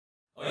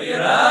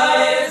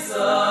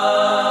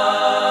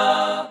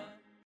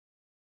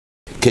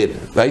כן,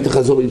 והיית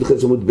חזור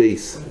להתחץ עמוד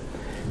בייס.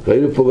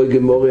 ראינו פה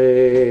בגמור,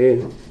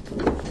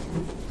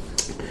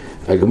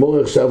 הגמור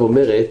עכשיו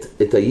אומרת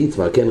את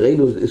היתמה, כן,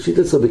 ראינו, שיט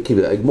עשרה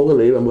בקיבל, הגמור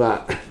עליהם אמרה,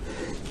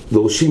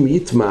 דורשים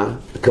יתמה,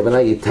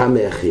 הכוונה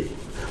יתמה אחרים.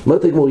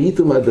 אומרת הגמור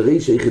יתמה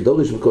דרישה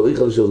יחידורש וכל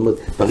ריחה לשאול, זאת אומרת,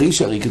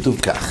 ברישה הרי כתוב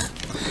כך,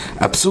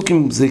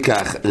 הפסוקים זה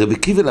כך, רבי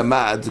עקיבא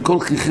למד, כל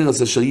כלי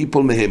חרס אשר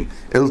ייפול מהם,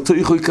 אל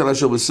תויכו יקל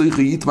אשר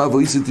בסויכו יתמה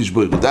ואיסי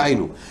תשבור,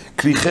 דהיינו,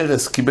 כלי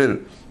חרס קיבל,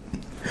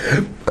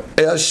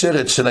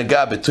 השרת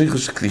שנגע בתויכו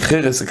של כלי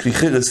חרס, הכלי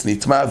חרס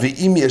נטמע,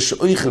 ואם יש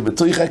אויכל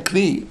בתויך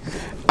הכלי,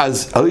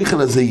 אז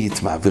האויכל הזה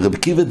יטמע, ורבי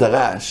עקיבא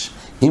דרש,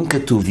 אם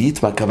כתוב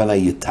יטמע, הכוונה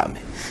יטמא,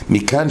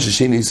 מכאן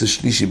ששני יש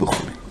שלישי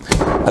בחולי.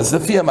 אז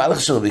לפי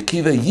המהלך של רבי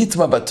עקיבא,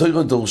 יטמע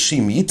בתוירו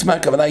דורשים, יטמע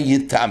הכוונה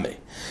יטמא.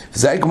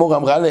 זה הגמור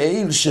אמרה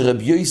לאל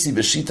שרבי יוסי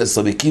בשיטס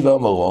רבי עקיבא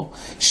אמרו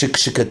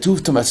שכשכתוב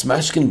תומאס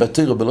משכין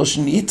בתוירו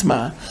בלושן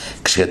יטמע,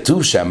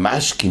 כשכתוב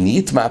שהמשכין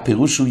יטמע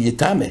הפירוש הוא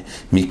יטמא,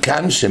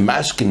 מכאן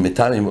שמשכין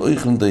מטמא עם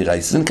אויכלן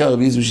דוירייס. זה נקרא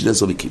רבי יוסי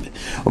בשיטס רבי עקיבא.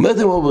 אומרת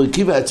רבי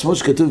עקיבא עצמו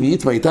שכתוב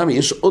יטמע יטמא,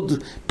 יש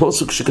עוד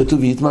פסוק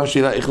שכתוב יטמע,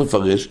 השאלה איך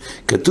לפרש,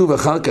 כתוב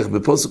אחר כך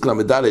בפסוק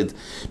למד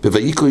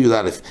בויקרא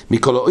י"א,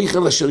 מכל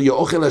האויכל אשר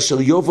יאכל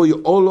אשר יבוא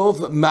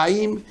יאולוב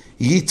מים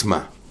יטמע.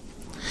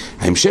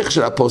 ההמשך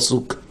של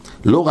הפסוק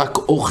לא רק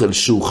אוכל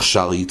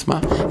שהוכשר יטמע,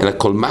 אלא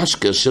כל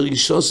משקה אשר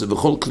ישוס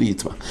ובכל כלי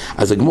יטמע.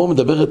 אז הגמור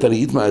מדברת על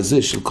יטמע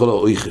הזה של כל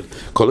האוכל.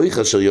 כל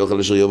האוכל אשר יאכל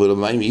אשר יבוא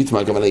למים יטמע,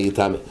 הכוונה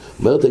יטמע.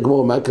 אומרת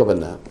הגמור, מה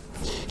הכוונה?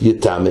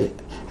 יטמע,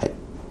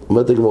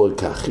 אומרת הגמור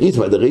כך,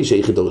 יטמע דרישה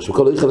יחידורש,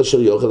 וכל האוכל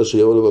אשר יאכל אשר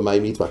יבוא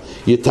למים יטמע.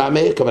 יטמע,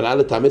 הכוונה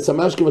לטמא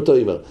המשקים, אותו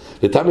אומר.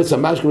 לטמא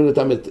המשקים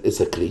ולטמא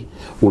הכלי.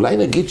 אולי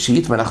נגיד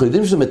שיטמע, אנחנו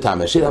יודעים שזה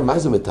מטמא, השאלה מה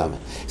זה מטמא?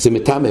 זה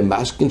מטמא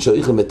משכין,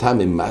 שהאוכל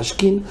מטמא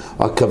משכין,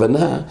 או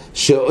הכוונה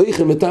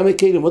שהאוכל מטמא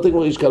כלי, אומרת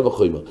הגמור יש קל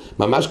וחומר.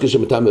 ממש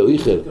כשמטמא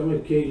אוכל.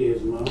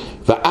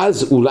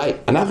 ואז אולי,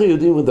 אנחנו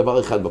יודעים דבר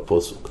אחד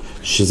בפסוק,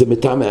 שזה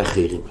מטמא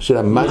אחרים.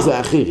 השאלה מה זה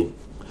האחרים?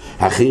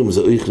 האחרים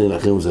זה אוכל,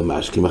 האחרים זה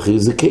משכין, האחרים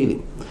זה כלים.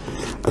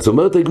 אז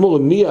אומרת הגמור,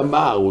 מי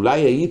אמר,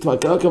 אולי היתמה,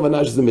 לא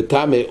הכוונה שזה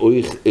מטמא,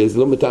 זה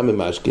לא מטמא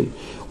משכין,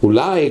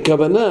 אולי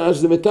הכוונה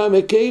שזה מטמא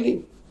כלים.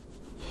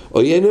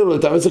 או יהיה לו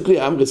לטמא זה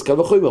כלי, אמרס קל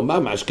וחומר, מה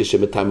משקה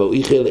שמטמא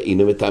אוכל,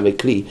 אינו מטמא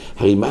כלי,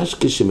 הרי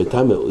משקה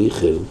שמטמא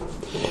אוכל,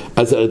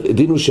 אז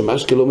הדינו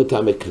שמשקה לא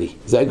מטמא כלי,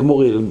 זה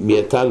הגמור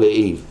מייתה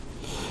לאיב,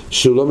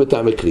 שהוא לא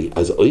מטמא כלי,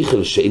 אז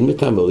אוכל שאין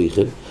מטמא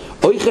אוכל,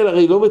 אוכל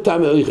הרי לא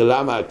מטמא אוכל,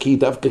 למה? כי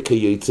דווקא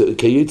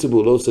כיוצא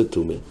בו לא עושה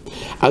טומאה.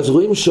 אז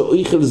רואים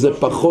שאוכל זה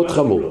פחות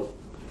חמור.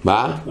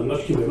 מה?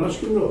 משכין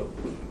לא.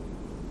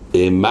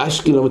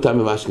 משכין לא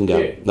מטמא משכין גם,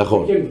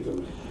 נכון.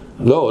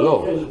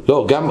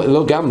 לא,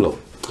 גם לא.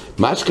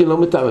 משכין לא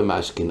מטמא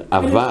משכין,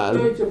 אבל,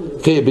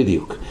 כן,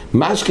 בדיוק.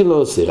 משכין לא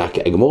עושה, רק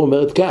הגמור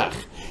אומרת כך,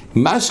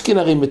 משכין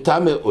הרי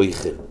מטמא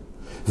אוכל,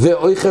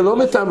 ואוכל לא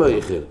מטמא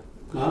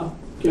אוכל.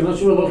 כן,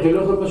 משהו מברכי,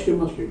 לא יכול משכין,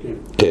 כן.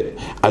 כן,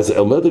 אז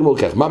אומרת הגמור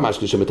כך, מה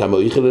משכין שמטמא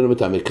אוכל אינו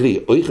מטמא כלי?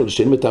 אוכל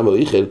שאין מטמא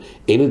אוכל,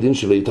 אין הדין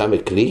שלא יטמא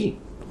כלי?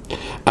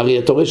 הרי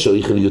אתה רואה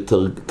שאוכל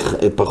יותר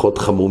פחות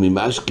חמור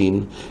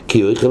ממשכין,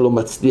 כי אוכל לא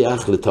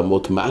מצליח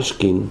לטמאות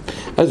משכין,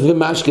 אז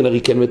ומשכין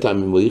הרי כן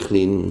מטמא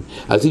אוכלין,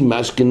 אז אם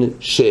משכין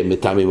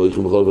שמטמא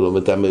אוכלין בכל ולא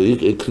מטמא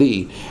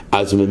כלי,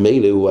 אז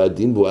ממילא הוא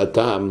הדין והוא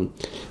הטעם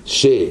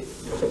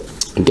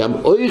גם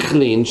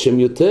אוכלין שהם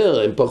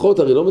יותר, הם פחות,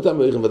 הרי לא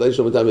מטמא אוכלין, ודאי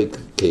שלא מטמא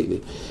כלי.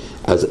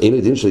 אז אין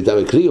לדין של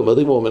יטמא כלי, אומרת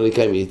הגמור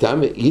אמריקאים,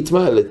 יטמא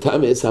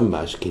לטמא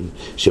המשכין,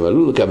 שהם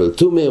עלו לקבל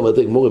טומאה, אומרת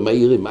הגמור, מה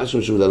יראה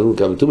משהו שהם עלו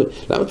לקבל טומאה?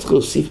 למה צריך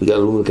להוסיף בגלל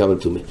עלו לקבל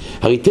טומאה?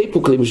 הרי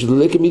תיפוק כלי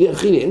משדולה כמידי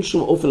אכילי, אין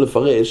שום אופן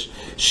לפרש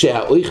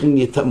שהאוכלין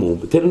יטמאו.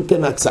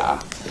 תן הצעה.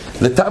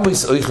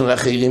 לטמאס אוכלין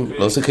אחרים,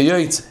 לא עושה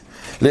כיועץ.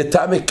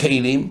 לטמא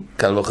כלים,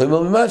 קל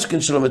וחומר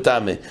ממשכין שלא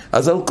מטמא.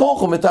 אז על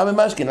כוח הוא מטמא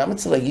משכין. למה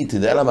צריך להגיד,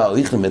 תדע למה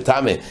האוכל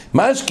מטמא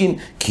משכין?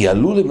 כי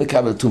עלול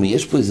לקבל טומאה.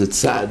 יש פה איזה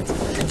צד,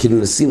 כאילו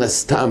נסים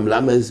הסתם,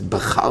 למה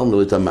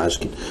בחרנו את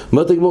המשכין?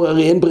 אומרת הגמור,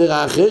 הרי אין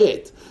ברירה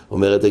אחרת.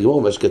 אומרת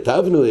הגמור, מה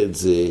שכתבנו את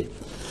זה,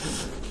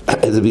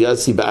 זה בגלל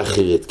סיבה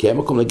אחרת. כי היה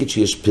מקום להגיד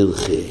שיש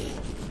פרחה.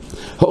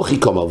 הוכי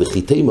כומר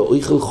וחיטי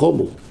מאוכל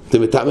חומו. זה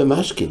מטמא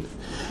משכין.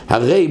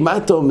 הרי מה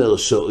אתה אומר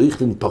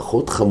שאוכלין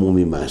פחות חמור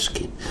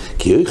ממשכין?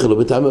 כי אוכל לא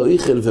מטמא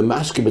אוכל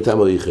ומשכין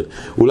מטמא אוכל.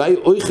 אולי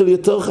אוכל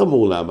יותר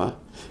חמור, למה?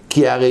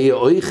 כי הרי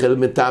אוכל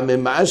מטמא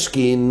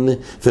משכין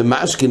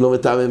ומשכין לא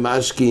מטמא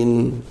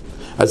משכין.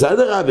 אז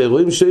אדרבה,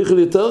 רואים שאוכל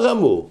יותר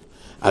חמור.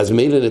 אז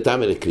מילא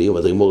נטמא לכלי, הוא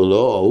אומר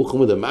לא, אוכל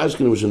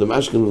מטמשכין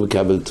ומשכין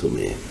מקבל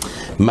טומאה.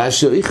 מה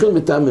שאוכל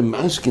מטמא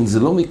משכין זה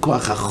לא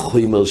מכוח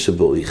החומר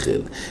שבו אוכל,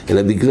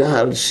 אלא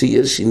בגלל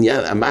שיש עניין,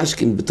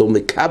 המשכין בתור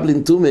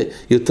מקבלין טומאה,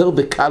 יותר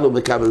בקל או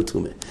מקבל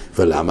טומאה.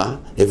 ולמה?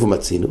 איפה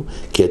מצינו?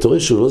 כי אתה רואה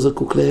שהוא לא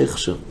זקוק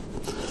להכשר.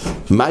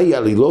 מהי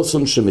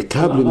עלילוסון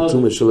שמקבלין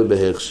טומאה שלו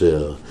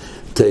בהכשר?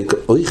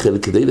 אוכל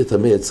כדי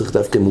לטמא צריך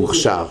דווקא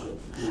מוכשר,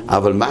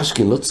 אבל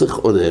משכין לא צריך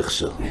עוד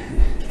הכשר.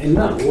 אין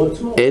מה, הוא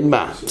עצמו. אין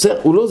מה, בסדר,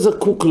 הוא לא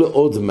זקוק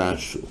לעוד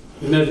משהו.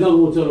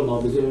 מדלוב רוצה לומר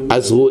בזה.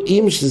 אז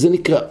רואים שזה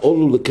נקרא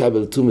אולו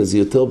לקבל תומה, זה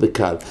יותר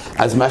בקל.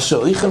 אז מה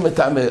שאויכל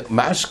מטעם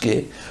משקה,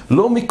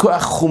 לא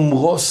מכוח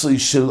חומרוסוי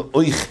של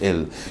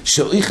אויכל,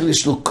 שאויכל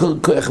יש לו כל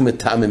כוח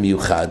מטעם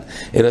מיוחד,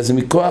 אלא זה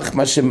מכוח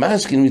מה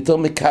שמשקים יותר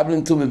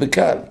מקבלים תומה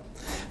בקל.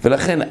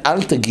 ולכן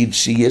אל תגיד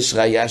שיש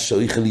ראיה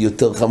שאויכל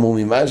יותר חמור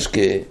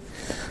ממשקה.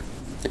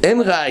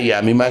 אין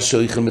ראיה ממה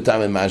שאויכל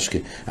מטעם משקה.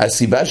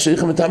 הסיבה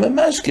שאויכל מטעם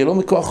משקה לא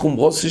מכוח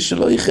חומרוסי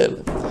של אויכל,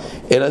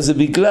 אלא זה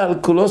בגלל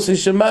קולוסי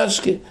של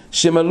משקה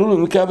שמלאו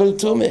למקבל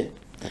תומה.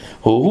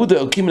 הוא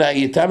דאוקים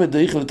להייתם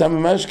דאיכל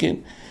לטעם משקין,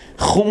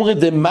 חומרי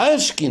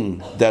דמשקין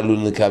דעלו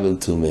לקבל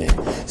תומה.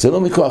 זה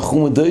לא מכוח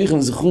חומרי דאיכל,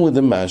 זה חומרי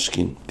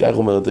דמשקין. כך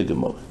אומרת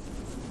הגמורה.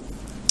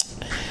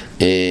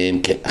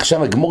 כן,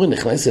 עכשיו הגמורה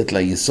נכנסת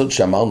ליסוד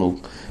שאמרנו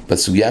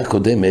בסוגיה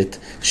הקודמת,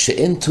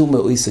 שאין תומה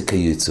אויסה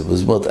כיוצא.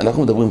 זאת אומרת,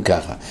 אנחנו מדברים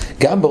ככה,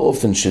 גם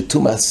באופן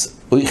שתומאס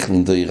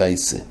אויכלין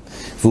דוירייסה,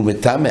 והוא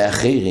מטעם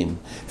מאחרים,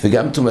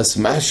 וגם תומאס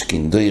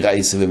משקין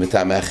דוירייסה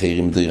ומטעם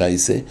מאחרים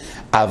דוירייסה,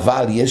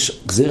 אבל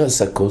יש גזיר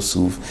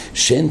הסקוסוב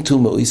שאין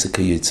תומה אויסה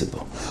כיוצא בו.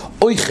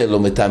 אויכל לא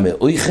מטעם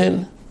אויכל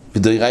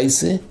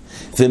ודוירייסה,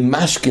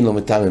 ומשקין לא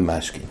מטעם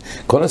משקין.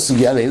 כל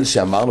הסוגיה לאלה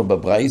שאמרנו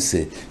בברייסה,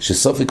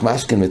 שסופק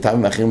משקין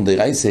מטעם מאחרים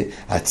דוירייסה,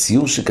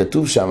 הציור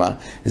שכתוב שם,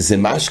 זה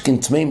משקין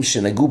תמיים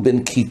שנגעו בין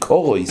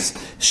קיקורויס,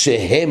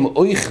 שהם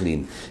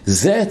אויכלין.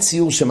 זה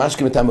הציור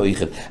שמשקין מטעם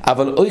אויכל.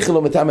 אבל אויכל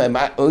לא מטעם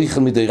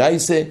אויכל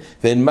מדוירייסה,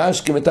 ואין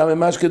משקין מטעם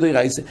משקין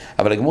דוירייסה.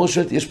 אבל הגמרא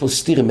שואלת, יש פה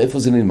סתירה, מאיפה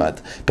זה נלמד?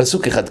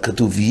 פסוק אחד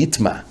כתוב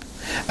יתמה.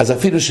 אז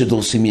אפילו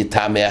שדורסים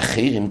יתם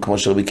מאחרים, כמו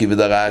שרבי עקיבא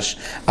דרש,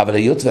 אבל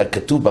היות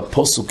והכתוב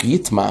בפוסוק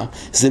יתמה,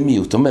 זה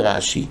מיעוט. אומר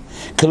רש"י,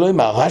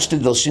 כלומר, רש"י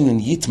דרשינון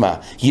יתמה,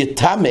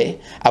 יתמה,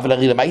 אבל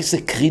הרי למעשה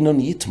קרינון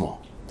יתמו.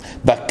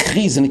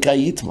 בקרי זה נקרא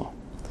יתמו.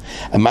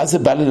 מה זה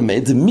בא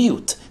ללמד? זה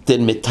מיעוט.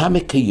 דן מתמה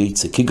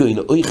כיוצא, כגוין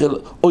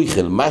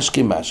אויכל,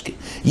 משקה.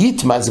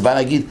 יתמה זה בא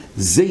להגיד,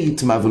 זה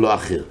יתמה ולא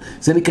אחר.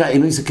 זה נקרא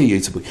אין אויסה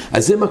כיוצא בוי.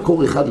 אז זה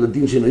מקור אחד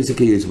לדין שאין אויסה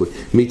כיוצא בוי.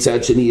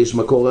 מצד שני יש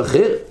מקור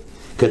אחר.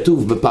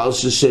 כתוב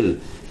בפרשה של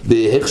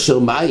בהכשר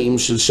מים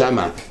של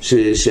שמה,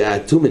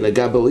 שהתומה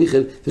נגע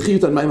באויכל,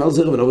 וחיות על מים על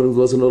זרם, ונאמר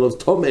לבלוזן לא לב,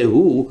 תומה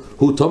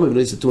הוא תומה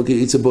ולא יצא תומה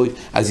כיוצא בוי.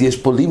 אז יש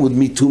פה לימוד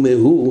מתומה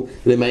הוא,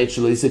 למעט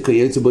שלא יצא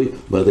כיוצא בוי.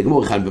 אומרת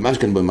הגמור, אחד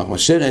במשכן בוי מחמס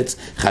שרץ,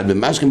 אחד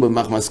במשכן בוי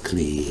מחמס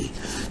כלי.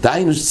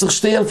 דהיינו שצריך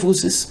שתי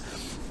אלפוסס.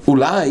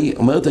 אולי,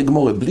 אומרת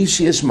הגמור, בלי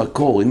שיש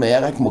מקור, אם היה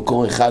רק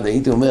מקור אחד,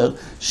 הייתי אומר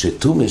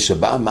שתומה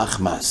שבא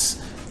מחמס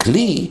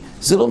כלי,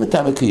 זה לא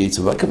מטעם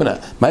כיוצא. והכוונה,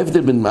 מה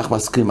ההבדל בין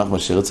מחמס כלי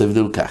ומחמס שרץ?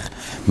 ההבדל הוא כך,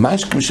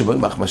 משקים שבו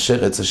עם מחמס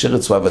שרץ,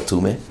 השרץ הוא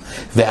אבתומה,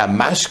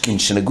 והמשקים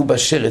שנגעו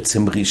בשרץ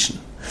הם ראשון.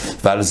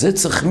 ועל זה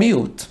צריך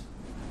מיעוט,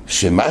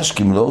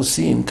 שמשקים לא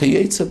עושים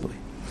כיוצא בו.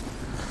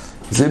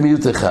 זה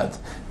מיעוט אחד.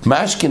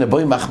 משקים הבו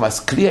עם מחמס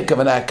כלי,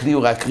 הכוונה, הכלי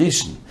הוא רק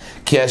ראשון,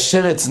 כי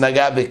השרץ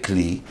נגע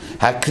בכלי,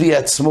 הכלי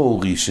עצמו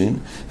הוא ראשון,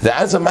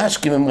 ואז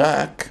המשקים הם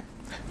רק,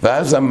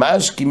 ואז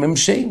המשקים הם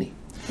שני.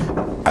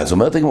 אז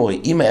אומרת הגמרא,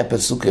 אם היה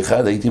פסוק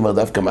אחד, הייתי אומר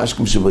דווקא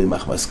משקים שבו עם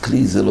מחמס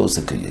כלי, זה לא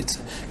עושה כיוצא,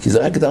 כי זה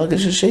רק דרגה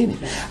של שני.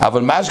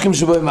 אבל משקים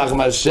שבו עם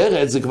מחמס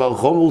שרץ, זה כבר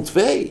חומר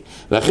תפי,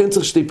 ולכן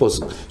צריך שתי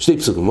פסוקים.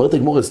 אומרת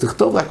הגמרא, אז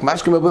תכתוב רק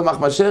משקים שבו עם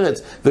מחמס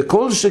שרץ,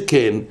 וכל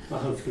שכן,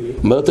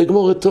 אומרת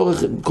הגמרא,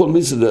 כל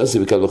מיסד לעשי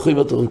וקל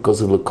וחומר, תורך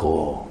כוסף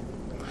לקרוא.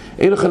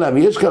 אין לך למה,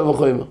 יש קל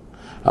וחומר,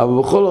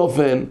 אבל בכל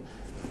אופן,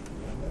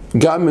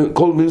 גם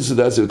כל מיל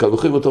סדסי וקל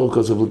וחומר תורך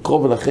כוסף לקרוא,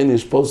 ולכן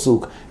יש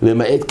פסוק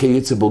למעט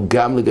כיוצא בו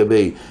גם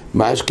לגבי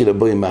משקה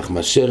לבוא עם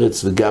מחמס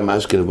שרץ וגם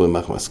משקה לבוא עם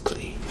מחמס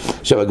כלי.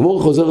 עכשיו הגמרא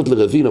חוזרת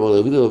לרבי,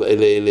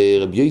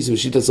 לרבי יוסי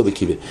ושיטה עשו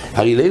בקיבה.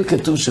 הרי ליל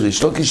כתוב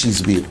שריש לוקיש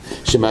הסביר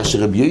שמה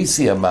שרבי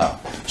יוסי אמר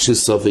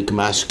שסופק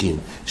משקין,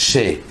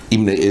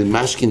 שאם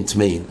משקין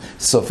תמיין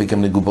סופק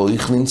הם נגעו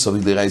באויכלין, סופק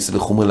דיירייסה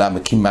לחומר למה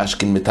כי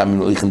משקין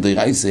מטעם אויכלין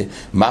דיירייסה.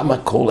 מה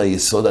המקור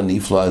ליסוד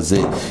הנפלא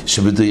הזה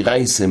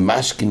שבדיירייסה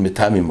משקין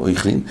מטעם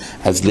אויכלין?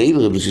 אז ליל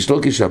רבי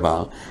לוקיש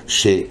אמר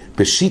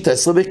שבשיטה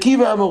עשו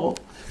בקיבה אמרו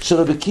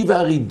שרבי עקיבא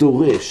הרי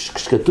דורש,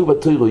 כשכתוב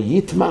בתורה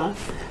יתמה,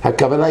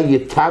 הכוונה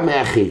יתה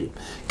מאחרים.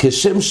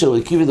 כשם שרבי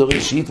עקיבא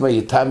דורש יתמה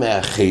יתה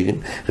מאחרים,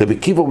 רבי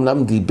עקיבא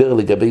אומנם דיבר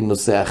לגבי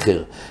נושא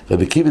אחר.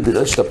 רבי עקיבא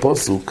דורש את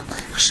הפסוק,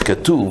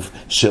 כשכתוב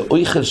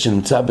שאויכל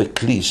שנמצא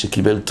בכלי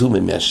שקיבל תומה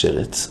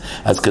מהשרץ,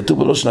 אז כתוב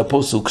בלושן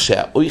הפסוק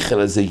שהאויכל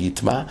הזה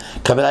יתמה,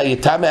 הכוונה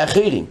יתה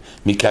מאחרים.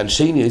 מכאן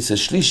שני יעשה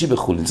שלישי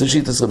בחולין, זה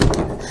שיטת רבי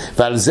עקיבא.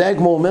 ועל זה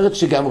הגמרא אומרת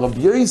שגם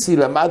רבי יוסי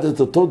למד את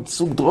אותו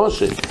סוג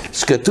דרושה,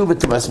 שכתוב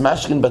בתומאס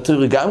משכין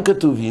בתורה גם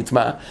כתוב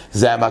יתמה,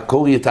 זה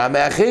המקור יתה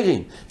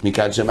מאחרים.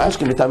 מכאן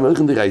שמשכין מטעם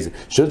אויכלין דיירייסה.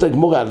 שואלת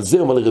הגמרא על זה,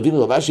 אומר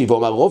לרבינו רב אשי,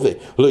 ואומר רובה,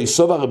 לא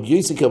יסובר רבי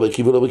יוסי כרבי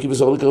עקיבא, לא רבי עקיבא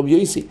סובר כרבי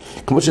יוסי.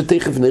 כמו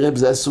שתכף נראה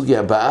בזה הסוגיה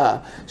הבאה,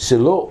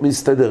 שלא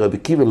מסתדר, רבי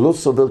עקיבא לא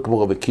סובר כמו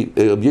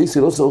רבי יוסי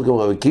לא סובר כמו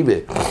רבי עקיבא,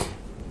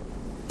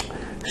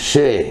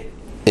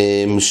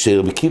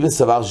 שרבי עקיבא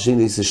סבר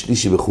ששני יעשה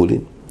שלישי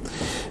בחולין,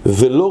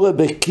 ולא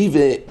רבי עקיבא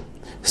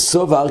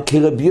סובר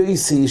כרבי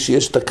יוסי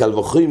שיש את הקל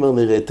וחומר,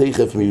 נראה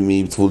תכף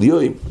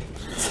מטבוליואים.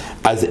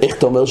 אז איך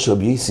אתה אומר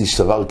שרבי יוסי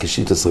סבר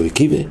כשיטת רבי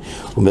עקיבא?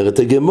 אומרת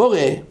הגמרא,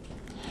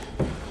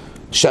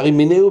 שהרי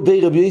מינהו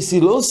בי רבי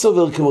יוסי לא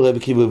סובר כמו רבי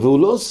עקיבא, והוא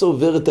לא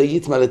סובר את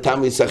היתמה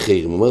לתמריס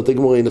אחר. הוא אומר את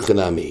הגמרא אין לכן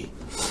עמי.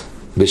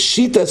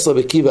 בשיטס רבי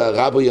עקיבא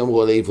רבו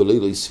יאמרו עלי ולא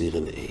לא יסביר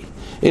עלי.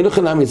 אין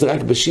לכן עמי, זה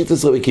רק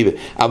בשיטס רבי עקיבא.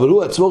 אבל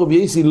הוא עצמו רבי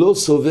יוסי לא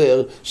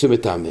סובר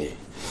שמטמא.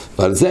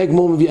 ועל זה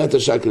הגמור מביאה את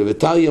השקל,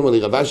 ותריה אמר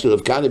לרבה של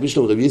רב כהנא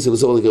בישלום רבי יוסי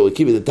לסובר לרבי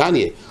עקיבא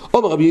דתניא,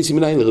 אומר רבי יוסי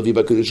מניין לרבי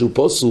בקודש הוא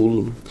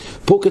פוסול.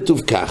 פה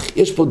כתוב כך,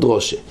 יש פה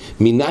דרושה,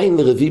 מניין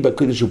לרבי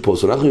בקודש הוא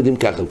פוסול. אנחנו יודעים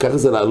ככה, ככה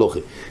זה להלוכה,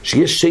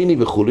 שיש שני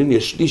בחולין,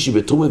 יש שלישי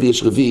בתרומה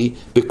ויש רביעי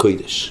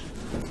בקודש.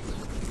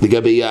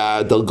 לגבי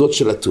הדרגות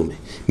של התומה.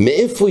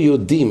 מאיפה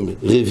יודעים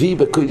רביעי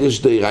בקודש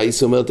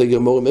דיירייס, אומרת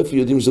הגמרא, מאיפה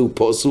יודעים זהו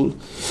פוסול?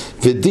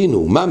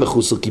 ודינו, מה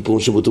מחוסר כיפורים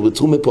שמותו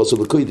בתרומה פוסול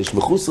בקודש?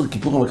 מחוסר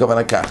כיפורים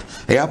הכוונה כך,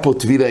 היה פה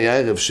טבילה, היה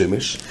ערב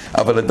שמש,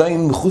 אבל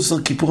עדיין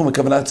מחוסר כיפורים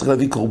הכוונה צריך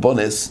להביא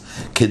קורבנס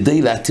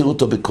כדי להתיר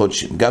אותו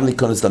בקודשים, גם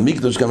להיכנס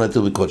למקדוש, גם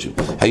להתיר בקודשים.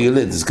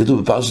 הילד, זה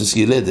כתוב בפרשת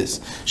ילדס,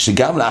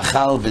 שגם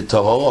לאחר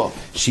וטהורו,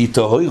 שהיא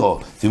טהורו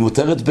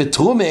ומותרת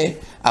בתרומה,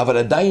 אבל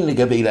עדיין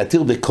לגבי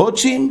להתיר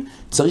בקודשים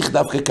צריך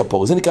דווקא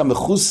כפור. זה נקרא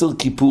מחוסר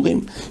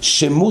כיפורים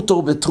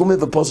שמותר בתרומה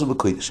ופוסל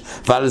בקודש.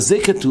 ועל זה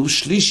כתוב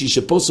שלישי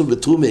שפוסל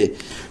בתרומה.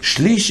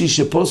 שלישי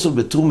שפוסל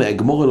בתרומה,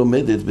 הגמרא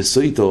לומדת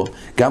בסויטו,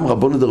 גם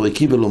רבנו דרבי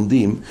עקיבא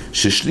לומדים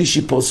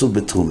ששלישי פוסל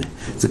בתרומה.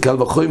 זה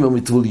קל וחומר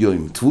מטבול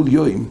יום. טבול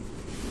יום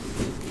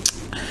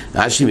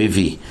רש"י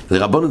מביא,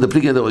 לרבנו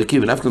דפליגי דרבי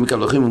עקיבא נפקא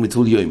מקל וחומר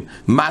מטבול יום.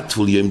 מה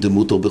טבול יום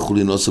דמותר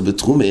בחולין עושה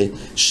בתרומה?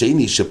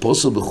 שני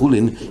שפוסל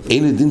בחולין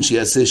אין דין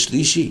שיעשה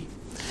שלישי.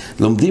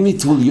 לומדים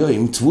מטבול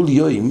יום, טבול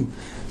יום,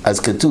 אז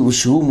כתוב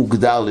שהוא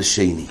מוגדר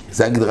לשני.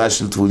 זה הגדרה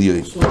של טבול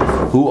יום.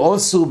 הוא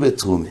אסור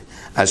בתרומה.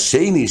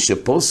 השני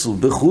שפוסל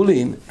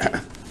בחולין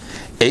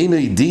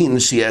אין דין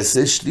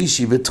שיעשה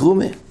שלישי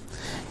בתרומה.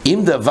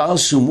 אם דבר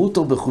שהוא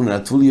מותר בחולין,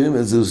 הטבול יום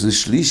הזה זה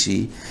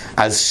שלישי,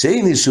 אז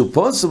שני שהוא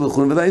פוסל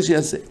בחולין ודאי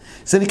שיעשה.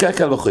 זה נקרא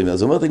קל וחומר.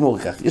 אז אומרת הגמרא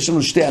כך, יש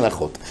לנו שתי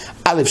הנחות.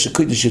 א',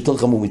 שקודש יותר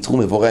חמור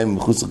מתרומה והוריים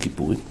מחוסר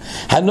כיפורים.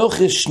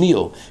 הנחה שנייה,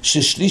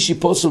 ששלישי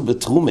פוסל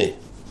בתרומה,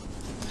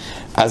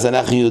 אז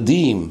אנחנו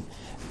יודעים,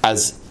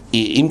 אז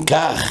אם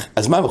כך,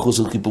 אז מה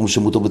מחוסר כיפורים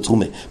שמותר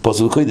בתרומה?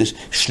 פוסל בקודש,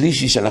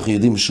 שלישי שאנחנו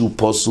יודעים שהוא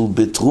פוסל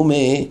בתרומה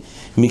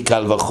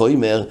מקל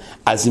וחומר,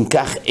 אז אם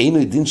כך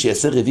אינו דין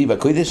שיעשה רביעי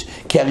בקודש,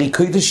 כי הרי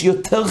קודש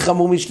יותר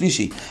חמור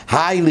משלישי.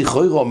 היי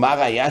לכאורה, מה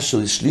ראיה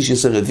ששלישי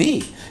יעשה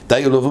רביעי?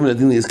 די לא מן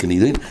הדין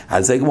ליזקני,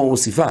 אז זה הגמרא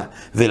מוסיפה,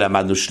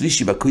 ולמדנו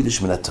שלישי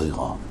בקודש מן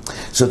התורה.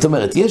 זאת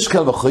אומרת, יש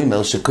קל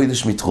וחומר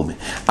שקודש מתרומה,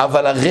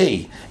 אבל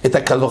הרי את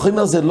הקל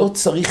וחומר זה לא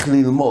צריך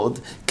ללמוד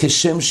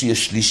כשם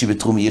שיש שלישי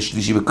בתרומה, יש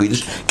שלישי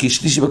בקודש, כי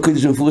שלישי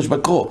בקודש מפורש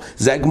בקרוא.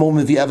 זה הגמרא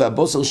מביאה,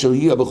 והבוסר של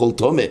יהיה בכל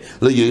תרומה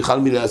לא יוכל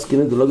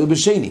מלהזכיר את ולא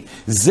בשני.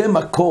 זה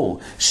מקור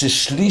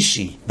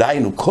ששלישי,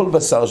 דהיינו כל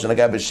בשר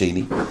שנגע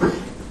בשני.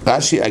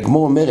 רש"י,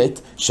 הגמרא אומרת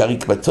שהרי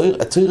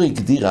התורה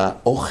הגדירה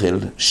אוכל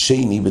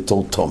שני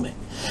בתור תומה.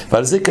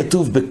 ועל זה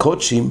כתוב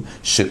בקודשים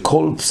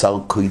שכל בשר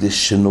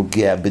קודש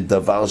שנוגע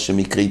בדבר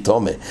שמקרי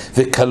תומה,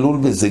 וכלול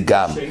בזה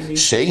גם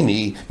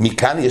שני,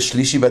 מכאן יש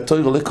שלישי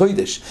בתורה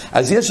לקודש.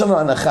 אז יש לנו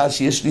הנחה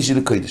שיש שלישי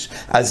לקודש.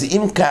 אז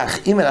אם כך,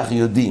 אם אנחנו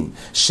יודעים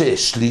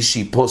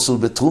ששלישי פוסל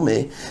בתרומה,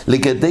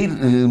 לגדי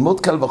ללמוד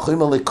קל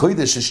וחומר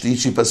לקודש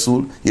ששלישי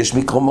פסול, יש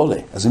מקרומולה,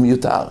 אז זה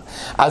מיותר.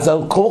 אז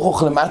על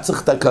כורח למה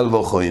צריך את הקל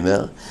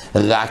וחומר?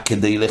 רק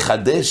כדי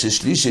לחדש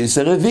ששלישי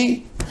יעשה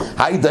רביעי.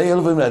 היי די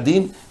אלו מן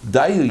הדין,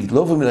 די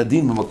לא ומן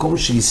הדין, במקום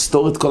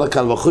שיסתור את כל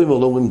הקל וחומר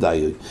לא אומרים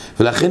די,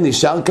 ולכן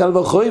נשאר קל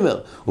וחומר,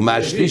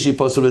 ומהשלישי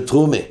פוסל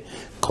בתרומה,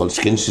 כל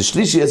שכן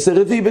ששלישי יעשה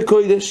רביעי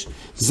בקודש.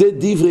 זה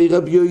דברי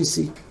רבי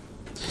יוסי.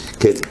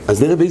 כן,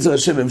 אז נראה בעזרת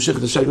השם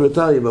בהמשך לשקל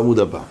ותריה בעמוד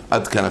הבא.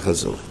 עד כאן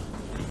החזור.